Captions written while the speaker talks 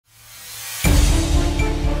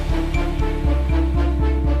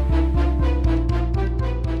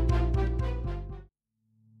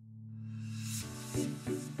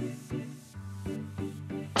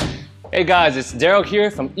Hey guys, it's Daryl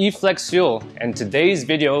here from eFlexFuel, and today's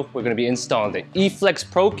video we're going to be installing the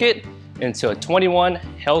eFlexPro kit into a 21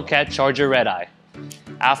 Hellcat Charger Redeye.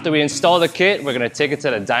 After we install the kit, we're going to take it to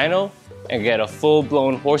the dyno and get a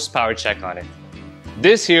full-blown horsepower check on it.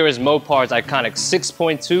 This here is Mopar's iconic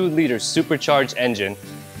 6.2 liter supercharged engine.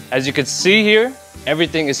 As you can see here,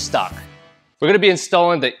 everything is stock. We're going to be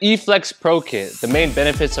installing the eFlexPro kit. The main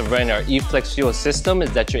benefits of running our eFlexFuel system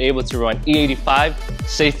is that you're able to run E85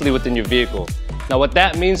 safely within your vehicle. Now what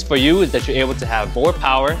that means for you is that you're able to have more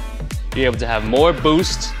power, you're able to have more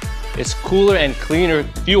boost, it's cooler and cleaner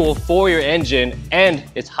fuel for your engine, and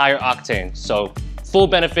it's higher octane. So full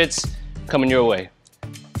benefits coming your way.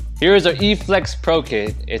 Here's our eFlexPro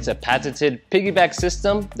kit. It's a patented piggyback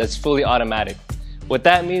system that's fully automatic. What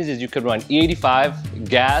that means is you could run E85,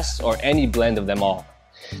 gas, or any blend of them all.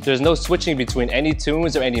 There's no switching between any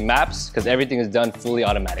tunes or any maps because everything is done fully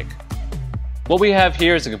automatic. What we have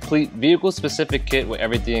here is a complete vehicle-specific kit with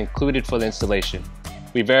everything included for the installation.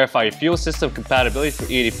 We verify your fuel system compatibility for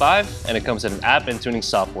E85, and it comes with an app and tuning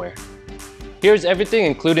software. Here's everything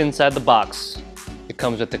included inside the box. It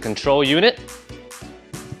comes with the control unit,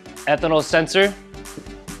 ethanol sensor,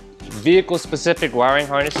 vehicle-specific wiring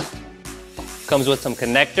harness, comes with some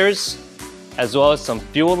connectors, as well as some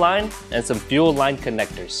fuel line and some fuel line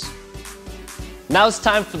connectors. Now it's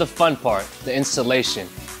time for the fun part, the installation.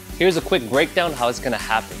 Here's a quick breakdown how it's gonna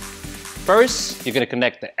happen. First, you're gonna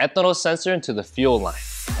connect the ethanol sensor into the fuel line.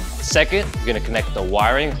 Second, you're gonna connect the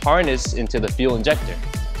wiring harness into the fuel injector.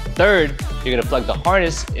 Third, you're gonna plug the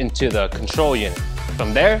harness into the control unit.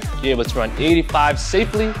 From there, you're able to run 85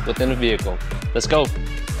 safely within the vehicle. Let's go.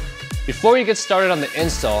 Before you get started on the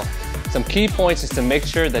install, some key points is to make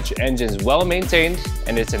sure that your engine is well maintained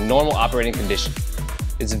and it's in normal operating condition.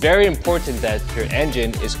 It's very important that your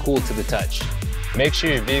engine is cool to the touch. Make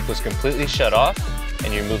sure your vehicle is completely shut off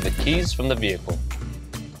and you remove the keys from the vehicle.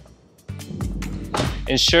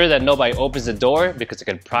 Ensure that nobody opens the door because it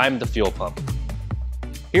can prime the fuel pump.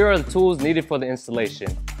 Here are the tools needed for the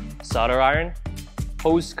installation: solder iron,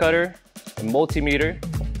 hose cutter, a multimeter,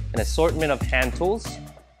 an assortment of hand tools,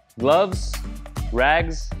 gloves,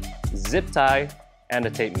 rags, zip tie, and a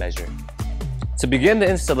tape measure. To begin the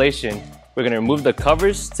installation, we're going to remove the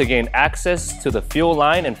covers to gain access to the fuel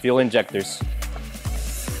line and fuel injectors.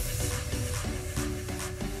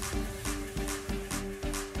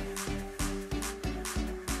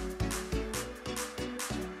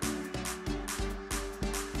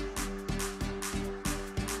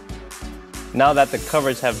 Now that the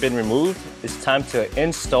covers have been removed, it's time to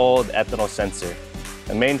install the ethanol sensor.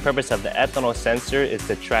 The main purpose of the ethanol sensor is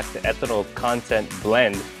to track the ethanol content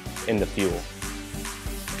blend in the fuel.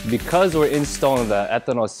 Because we're installing the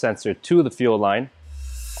ethanol sensor to the fuel line,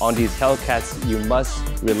 on these Hellcats you must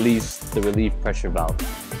release the relief pressure valve.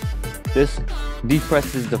 This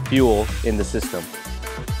depresses the fuel in the system.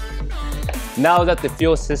 Now that the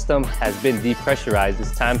fuel system has been depressurized,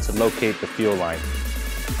 it's time to locate the fuel line.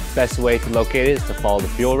 Best way to locate it is to follow the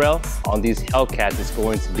fuel rail. On these Hellcats, it's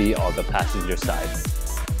going to be on the passenger side.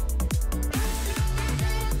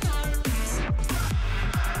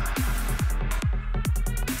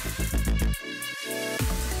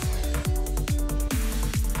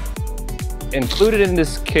 Included in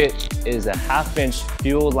this kit is a 1/2-inch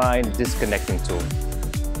fuel line disconnecting tool.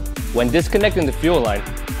 When disconnecting the fuel line,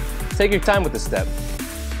 take your time with the step.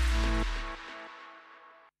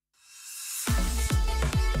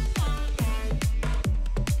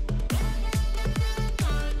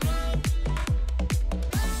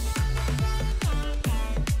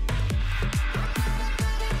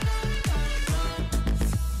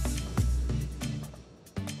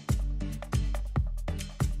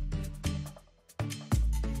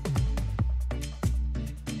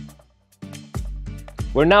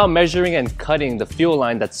 We're now measuring and cutting the fuel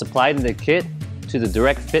line that's supplied in the kit to the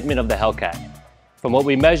direct fitment of the Hellcat. From what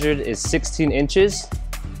we measured is 16 inches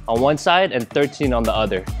on one side and 13 on the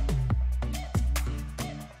other.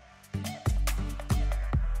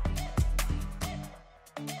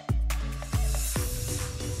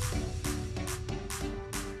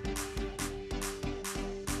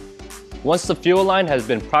 Once the fuel line has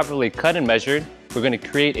been properly cut and measured, we're going to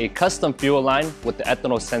create a custom fuel line with the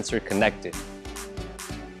ethanol sensor connected.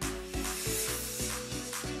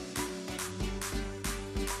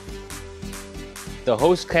 The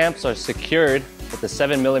hose clamps are secured with a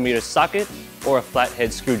 7mm socket or a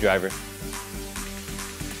flathead screwdriver.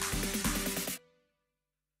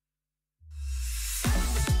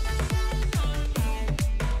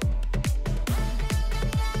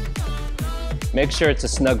 Make sure it's a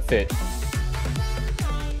snug fit.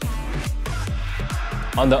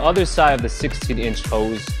 On the other side of the 16-inch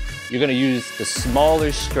hose, you're going to use the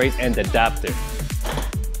smaller straight end adapter.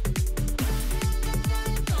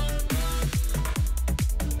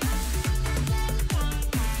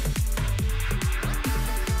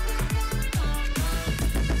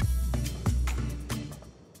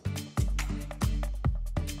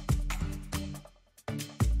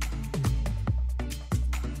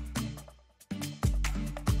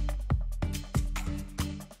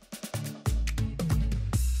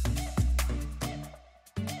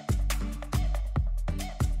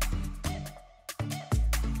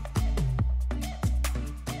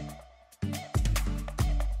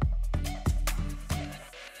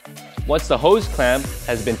 Once the hose clamp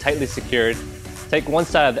has been tightly secured, take one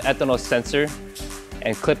side of the ethanol sensor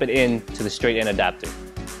and clip it in to the straight end adapter.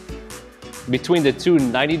 Between the two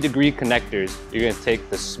 90-degree connectors, you're going to take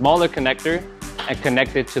the smaller connector and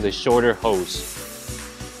connect it to the shorter hose.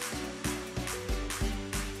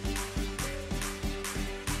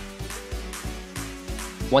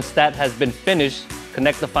 Once that has been finished,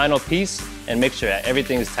 connect the final piece and make sure that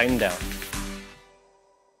everything is tightened down.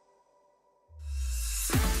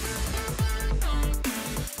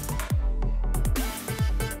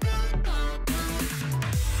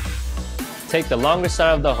 Take the longer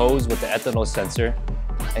side of the hose with the ethanol sensor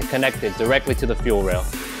and connect it directly to the fuel rail.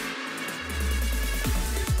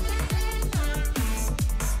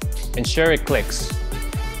 Ensure it clicks.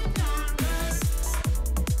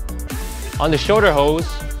 On the shorter hose,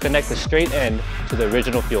 connect the straight end to the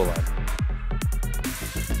original fuel line.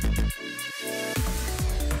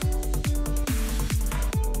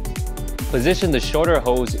 Position the shorter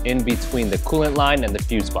hose in between the coolant line and the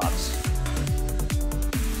fuse box.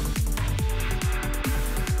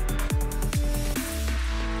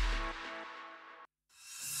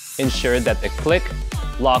 Ensure that the click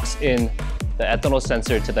locks in the ethanol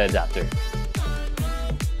sensor to the adapter.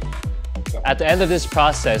 At the end of this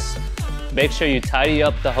process, make sure you tidy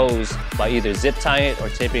up the hose by either zip tying it or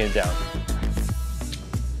taping it down.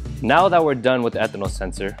 Now that we're done with the ethanol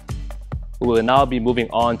sensor, we will now be moving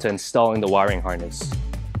on to installing the wiring harness.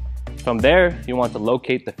 From there, you want to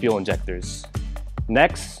locate the fuel injectors.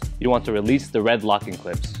 Next, you want to release the red locking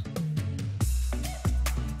clips.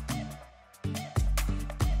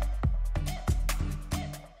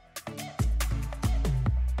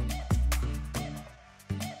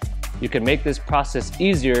 You can make this process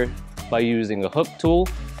easier by using a hook tool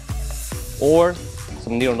or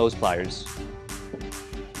some needle nose pliers.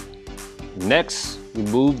 Next,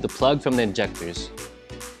 remove the plug from the injectors.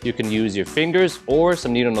 You can use your fingers or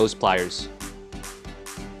some needle nose pliers.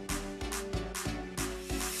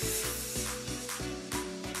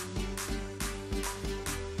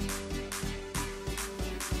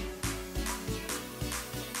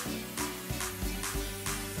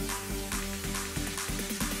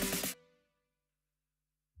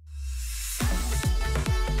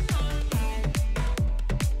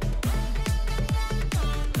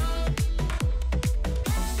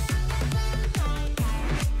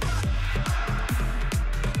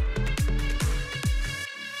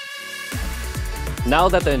 Now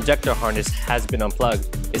that the injector harness has been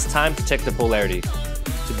unplugged, it's time to check the polarity.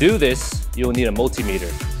 To do this, you'll need a multimeter.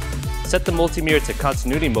 Set the multimeter to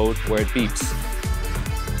continuity mode where it beeps.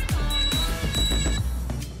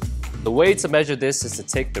 The way to measure this is to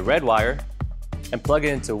take the red wire and plug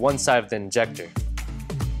it into one side of the injector.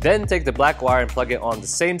 Then take the black wire and plug it on the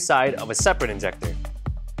same side of a separate injector.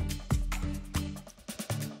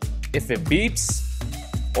 If it beeps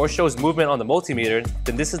or shows movement on the multimeter,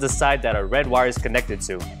 then this is the side that our red wire is connected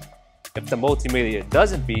to. If the multimeter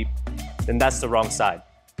doesn't beep, then that's the wrong side.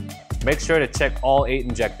 Make sure to check all 8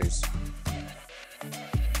 injectors.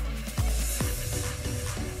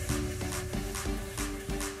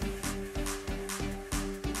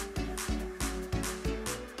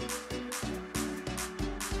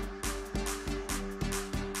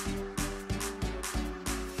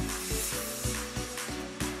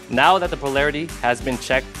 Now that the polarity has been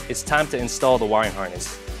checked, it's time to install the wiring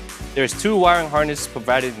harness. There's 2 wiring harnesses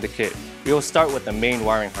provided in the kit. We will start with the main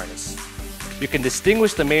wiring harness. You can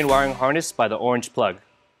distinguish the main wiring harness by the orange plug.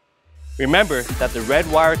 Remember that the red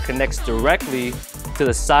wire connects directly to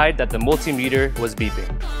the side that the multimeter was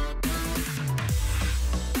beeping.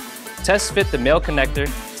 Test fit the male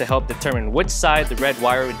connector to help determine which side the red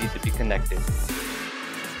wire would need to be connected.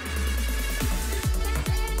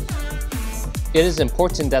 It is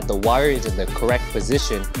important that the wire is in the correct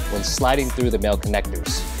position when sliding through the male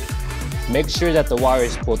connectors. Make sure that the wire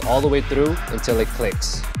is pulled all the way through until it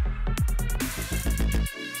clicks.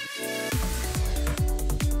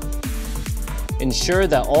 Ensure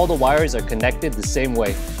that all the wires are connected the same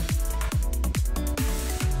way.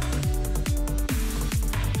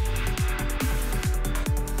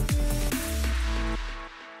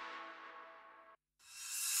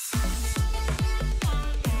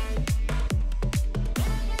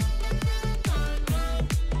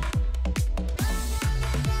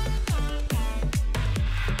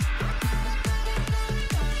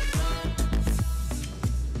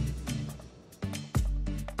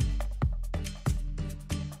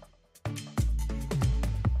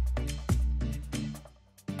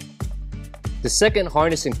 The second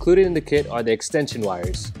harness included in the kit are the extension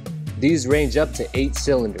wires. These range up to 8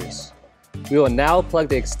 cylinders. We will now plug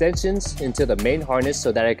the extensions into the main harness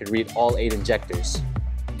so that I can read all 8 injectors.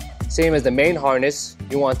 Same as the main harness,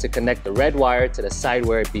 you want to connect the red wire to the side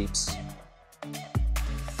where it beeps.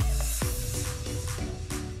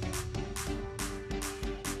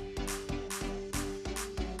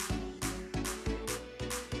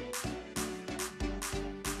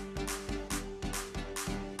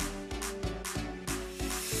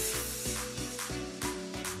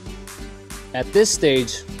 At this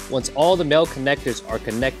stage, once all the male connectors are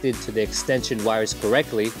connected to the extension wires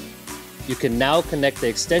correctly, you can now connect the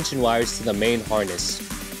extension wires to the main harness.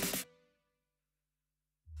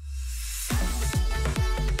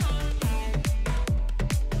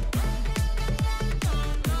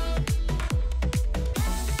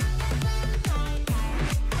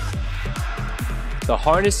 The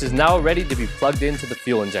harness is now ready to be plugged into the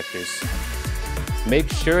fuel injectors.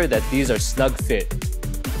 Make sure that these are snug fit.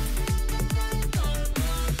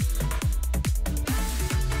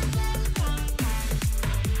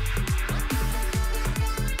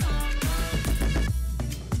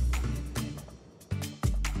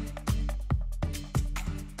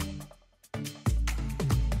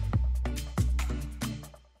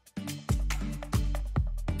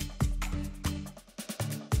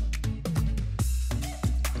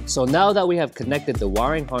 So now that we have connected the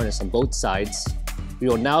wiring harness on both sides, we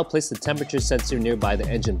will now place the temperature sensor nearby the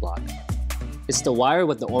engine block. It's the wire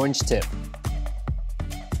with the orange tip.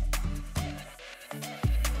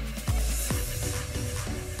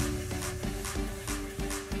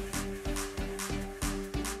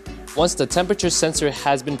 Once the temperature sensor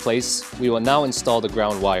has been placed, we will now install the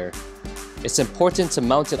ground wire. It's important to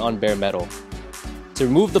mount it on bare metal. To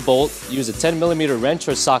remove the bolt, use a 10mm wrench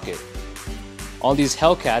or socket. On these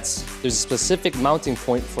Hellcats, there's a specific mounting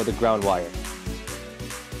point for the ground wire.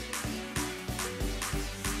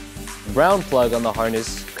 The brown plug on the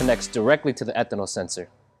harness connects directly to the ethanol sensor.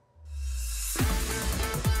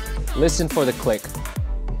 Listen for the click.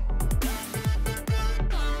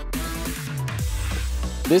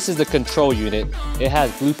 This is the control unit. It has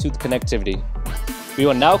Bluetooth connectivity. We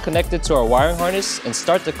will now connect it to our wiring harness and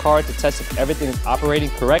start the car to test if everything is operating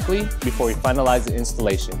correctly before we finalize the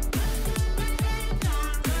installation.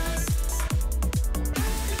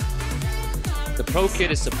 The Pro Kit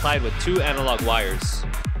is supplied with 2 analog wires.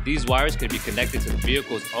 These wires can be connected to the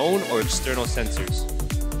vehicle's own or external sensors.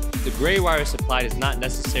 The gray wire supplied is not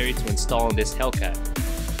necessary to install on this Hellcat.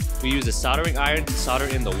 We use a soldering iron to solder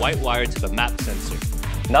in the white wire to the map sensor.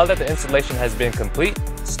 Now that the installation has been complete,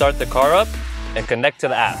 start the car up and connect to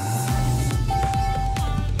the app.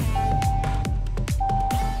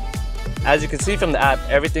 As you can see from the app,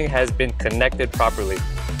 everything has been connected properly.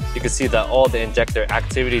 You can see that all the injector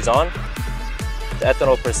activity is on, the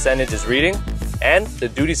ethanol percentage is reading, and the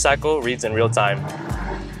duty cycle reads in real time.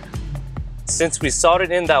 Since we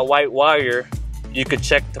soldered in that white wire, you could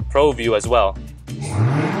check the Pro view as well.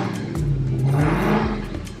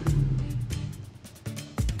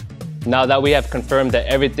 Now that we have confirmed that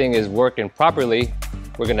everything is working properly,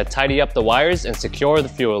 we're going to tidy up the wires and secure the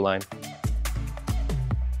fuel line.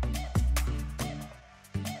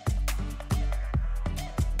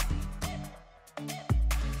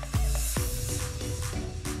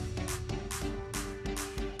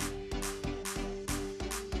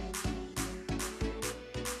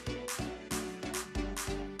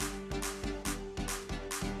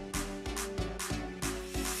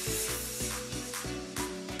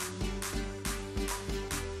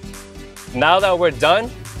 Now that we're done,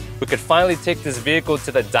 we could finally take this vehicle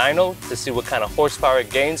to the dyno to see what kind of horsepower it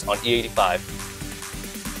gains on E85.